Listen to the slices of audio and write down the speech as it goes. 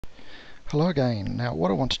Hello again. Now what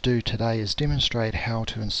I want to do today is demonstrate how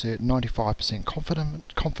to insert 95%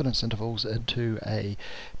 confidence intervals into a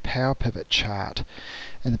powerpivot chart.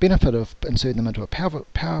 And the benefit of inserting them into a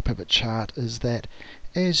powerpivot chart is that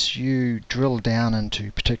as you drill down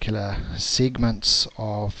into particular segments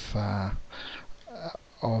of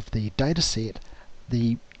the data set,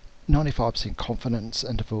 the 95% confidence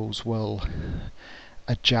intervals will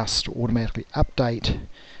adjust, automatically update,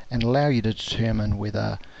 and allow you to determine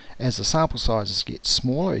whether, as the sample sizes get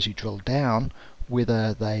smaller as you drill down,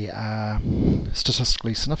 whether they are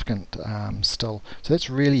statistically significant still. So that's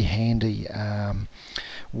really handy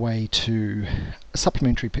way to it's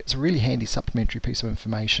a really handy supplementary piece of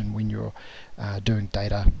information when you're doing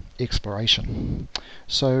data exploration.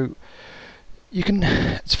 So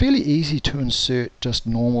it's fairly easy to insert just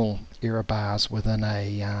normal error bars within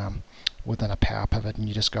a power pivot, and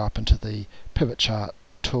you just go up into the pivot chart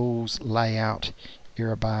tools, layout,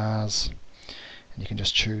 error bars, and you can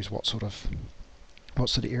just choose what sort of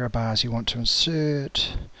error bars you want to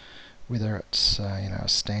insert, whether it's a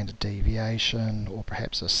standard deviation or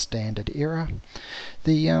perhaps a standard error.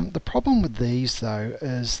 The problem with these though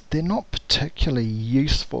is they're not particularly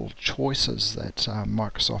useful choices that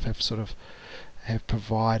Microsoft have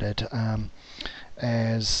provided,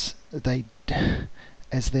 as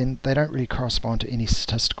then they don't really correspond to any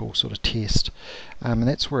statistical sort of test, and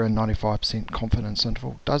that's where a 95% confidence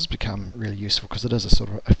interval does become really useful, because it is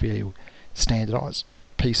a fairly standardized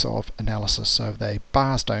piece of analysis. So if the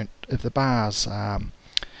bars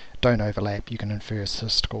don't overlap, you can infer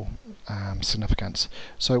statistical significance.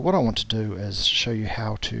 So what I want to do is show you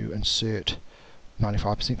how to insert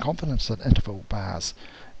 95% confidence interval bars,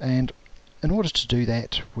 and in order to do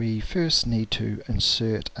that, we first need to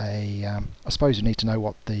insert I suppose you need to know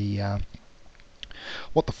what the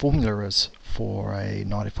formula is for a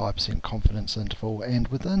 95% confidence interval, and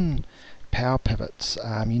within Power Pivots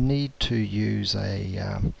you need to use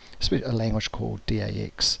a language called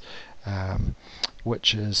DAX,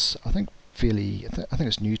 which is I think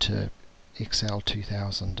it's new to Excel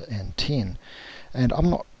 2010, and I'm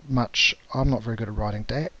not very good at writing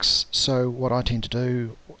DAX, so what I tend to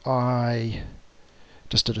do, I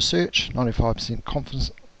just did a search, 95%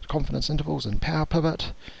 confidence intervals in Power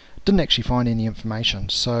Pivot. Didn't actually find any information,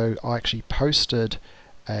 so I actually posted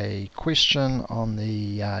a question on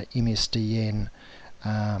the MSDN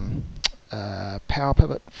Power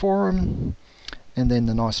Pivot forum, and then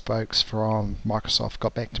the nice folks from Microsoft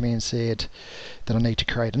got back to me and said that I need to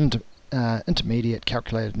create an intermediate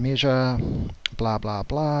calculated measure, blah blah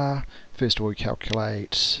blah. First of all, you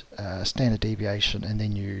calculate standard deviation, and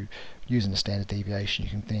then using the standard deviation,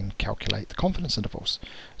 you can then calculate the confidence intervals.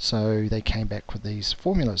 So they came back with these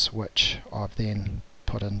formulas, which I've then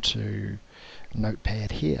put into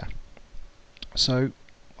Notepad here. So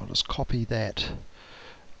I'll just copy that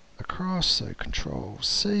across, so Control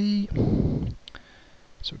C.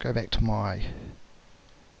 So go back to my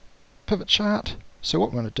pivot chart. So what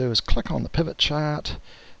we're going to do is click on the pivot chart,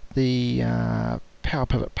 the Power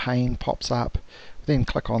Pivot pane pops up, then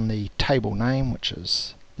click on the table name, which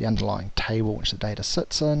is the underlying table which the data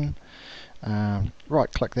sits in.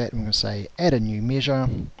 Right click that, and we're going to say add a new measure.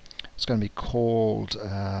 It's going to be called,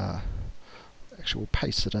 actually we'll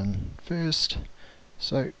paste it in first,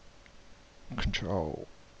 so Control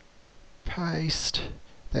paste,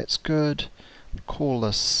 that's good. Call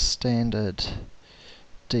this standard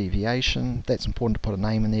deviation. That's important to put a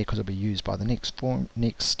name in there because it'll be used by the in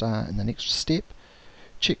the next step.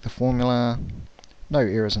 Check the formula. No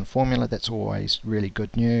errors in formula. That's always really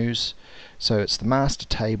good news. So it's the master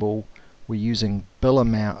table. We're using bill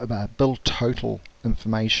total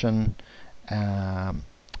information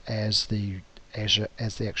as the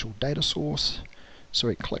actual data source. So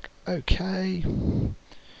we click OK.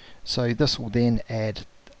 So this will then add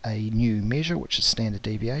a new measure, which is standard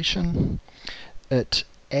deviation. It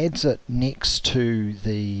adds it next to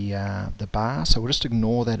the bar, so we'll just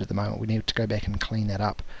ignore that at the moment. We need to go back and clean that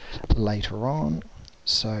up later on.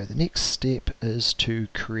 So the next step is to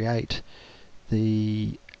create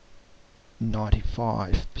the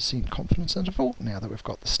 95% confidence interval, now that we've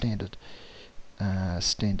got the standard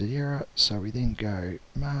error. So we then go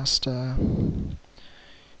master,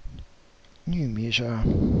 new measure,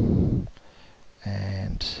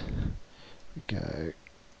 and we go,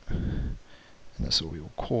 and this we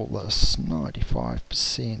will call this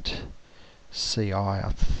 95% CI.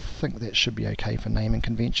 I think that should be okay for naming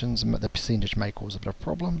conventions, but the percentage may cause a bit of a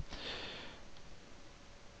problem.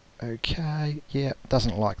 Okay, yeah,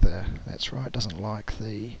 doesn't like the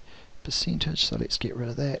percentage, so let's get rid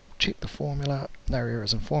of that. Check the formula, no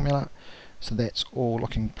errors in formula, so that's all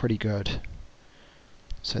looking pretty good.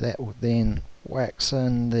 So that will then wax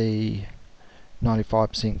in the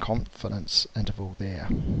 95% confidence interval there.